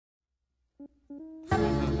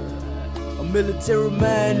A military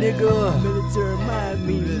man, nigga. Military man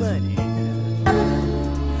mean money.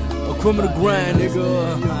 A criminal grind, nigga. A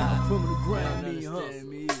criminal grind mean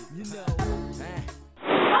hustle. You know.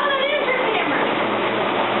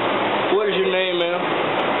 What is your name, ma'am?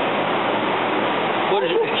 What is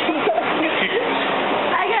your I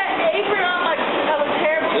got an apron on like I was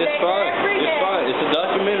terrible. It's fine. It's fine. It's a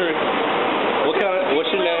documentary. What's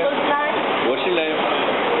your name? What's your name?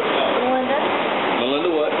 Melinda. Melinda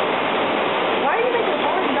what? Why are you making a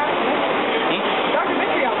boring documentary?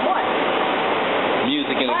 Documentary on what?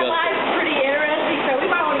 Music in My Augusta. life's pretty interesting, so we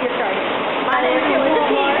might want to get started. My name is Melinda.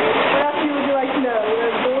 What else would you like to know?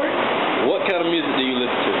 You're bored? What kind of music do you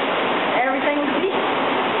listen to? Everything with beat.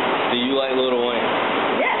 Do you like Lil Wayne?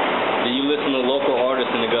 Yes. Do you listen to local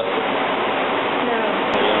artists in Augusta? No.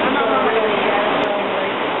 I'm not on my way yet, so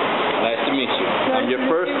Nice to meet you. I'm your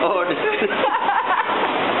first artist.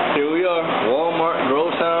 Here we are, Walmart,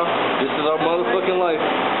 Grovetown. This is our motherfucking life.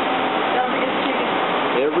 don't forget the chicken.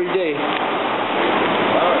 Every day.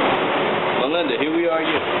 Alright. Melinda, here we are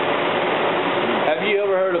again. Have you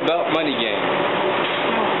ever heard about Money Gang?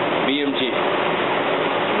 B.M.G.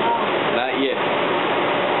 Not yet. I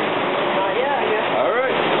guess.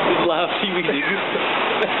 Alright. This is live TV, nigga.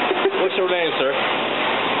 What's your name, sir?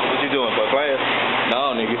 What you doing, for class?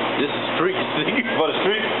 No, nigga. This is streets, nigga. For the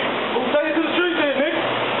street? Well, take it to the street then, nigga.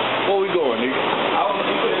 Where we going, nigga? I was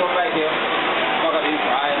gonna put it on back here. Fuck all these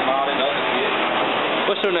fries and all that other shit.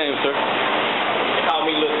 What's your name, sir? They call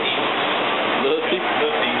me Lil T. Lil T?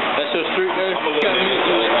 Lil T. That's your street name? I'm a What little kind of music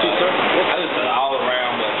you listen to, sir? I listen to all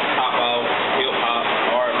around the pop out, hip hop,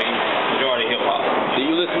 R&B, majority hip hop. Do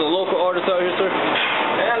you listen to local artists out here, sir?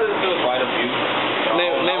 Yeah, I listen to quite a few.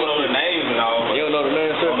 Name I don't know a the few. names and all, but You don't know the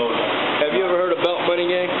name, I sir? don't know the names. Have you ever heard about Money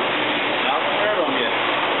Gang? I haven't heard of them yet.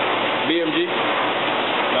 B.M.G?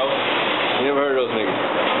 No. You never heard of those niggas?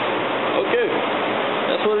 Okay.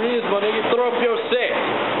 That's what it is, my nigga. Throw up your set.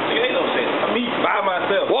 Nigga, ain't no shit. I'm me by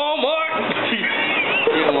myself. Walmart!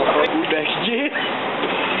 You know, we back again.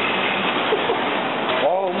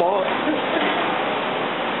 Walmart.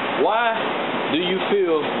 Why do you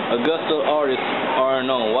feel Augusta artists are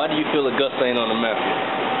unknown? Why do you feel Augusta ain't on the map yet?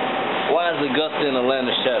 Why is Augusta in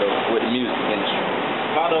Atlanta's shadow with the music industry?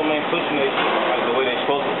 A lot of them ain't pushing it like the way they're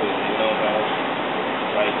supposed to push it, you know what I'm saying?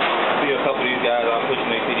 Like, I see a couple of these guys out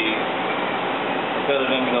pushing their CDs. Instead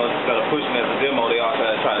of them, instead of pushing it as a demo, they also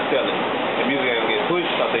trying to sell it. The music ain't gonna get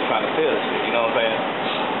pushed because they trying to sell it shit, you know what I'm saying?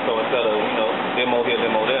 So instead of, demo here,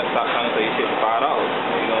 demo there, stop trying to say shit for $5, you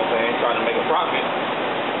know what I'm saying? Trying to make a profit.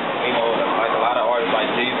 You know, like a lot of artists like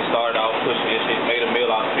Jesus started off pushing this shit, made a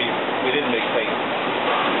meal off the people. We didn't make tape.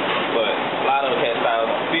 But a lot of them had styles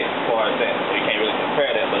don't fit as far as that, so you can't really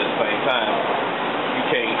compare that, but at the same time, you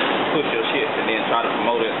can't push your shit and then try to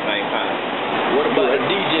promote it at the same time. What about the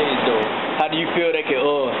DJs though? How do you feel they can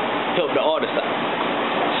help the artists out?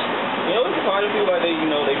 It's hard to feel like they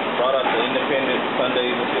brought out the independent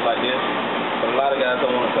Sundays and shit like this, but a lot of guys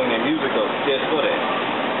don't want to clean their music up just for that.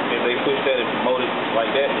 If they push that and promote it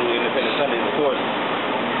like that through independent Sundays, of course,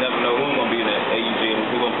 you never know who's going to be in that AUG and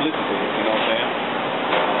who's going to listen to it, you know what I'm saying?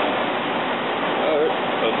 Alright.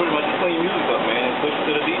 So pretty much you clean your music up, man, and push it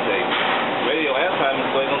to the DJ. Radio advertising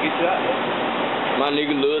is what's going to get you out there. My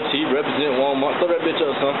nigga Lil T represent Walmart. Throw that bitch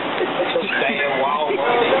up, son. Damn Walmart.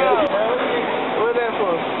 What's that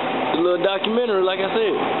for? It's a little documentary, like I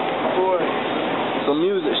said. For Some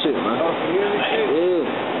music shit, man. some music shit? Yeah.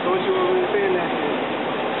 So what you want me to say in that shit?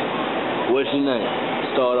 What's your name?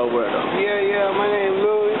 Start over at Yeah, my name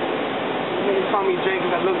Louis. Niggas call me Jake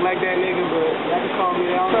because I look like that nigga, but y'all can call me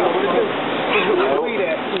that. I don't know what it is. Where we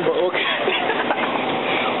at? Okay.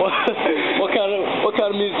 what kind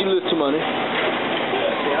of music you listen to, money?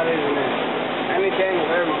 Yeah, I listen to anything of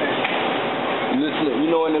everything. You listen to,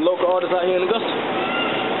 any local artists out here in Augusta?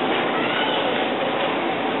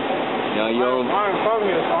 Now you don't. I'm from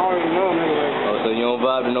here, so I don't even know a nigga like that. Oh, so you don't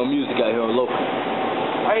vibe to no music out here on local?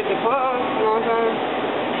 I hit the club, you know what I'm saying?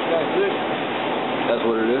 That's good. That's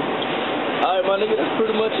what it is. Alright, my nigga, that's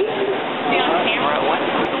pretty much it. Be on camera? What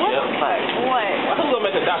the fuck? What? Who's going to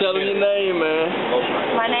make a Tell them your documentary? name, man.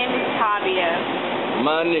 My name is Tavia.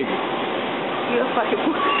 My nigga. You a fucking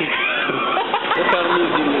What kind of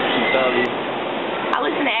music you listen to, Tavi? I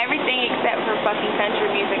listen to everything except for fucking country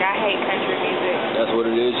music. I hate country music. That's what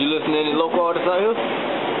it is. You listen to any local artists out here?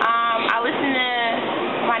 I listen to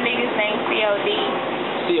my niggas named COD.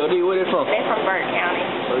 COD, where they from? They're from Burke County.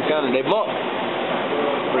 Burke County. They bump.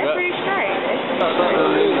 They're pretty straight. I don't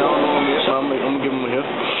know them yet, so I'm gonna give them a hit.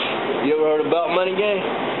 You ever heard about Money Gang?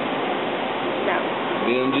 No.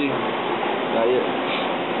 B.M.G? Not yet.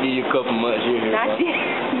 Give you a couple months, you're here. Not yet.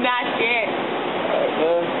 Not yet.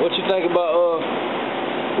 think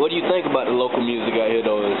about what do you think about the local music out here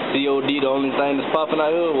though? Is COD the only thing that's popping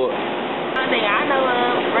out here or what? Only thing I know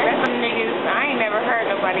of, the rest of them niggas, I ain't never heard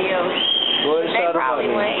nobody else. Go ahead and They shout them out probably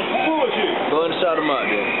then. lame. Go ahead and shout them out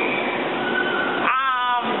then.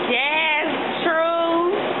 Jazz,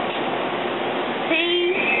 True, T,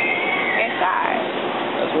 and Shy.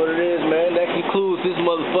 That's what it is, man. That concludes this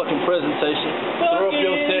motherfucking presentation. Throw up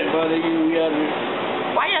your set, buddy. We out here.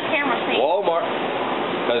 Why your camera pink? Walmart.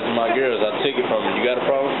 Because my girls, I took it from her. You got a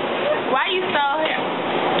problem? Why you stole him?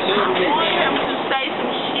 I want him to say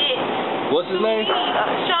some shit. What's his name?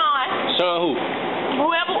 Sean. Sean who?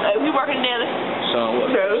 Whoever, we working together. Sean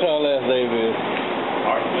what? Sean last name is?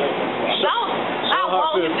 I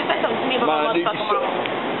want him to say something to me about my motherfucking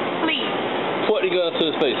mama. Please. Point the gun to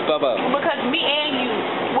his face. Pop out. Because me and you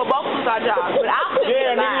will both lose our jobs, but I'm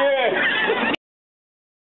still alive.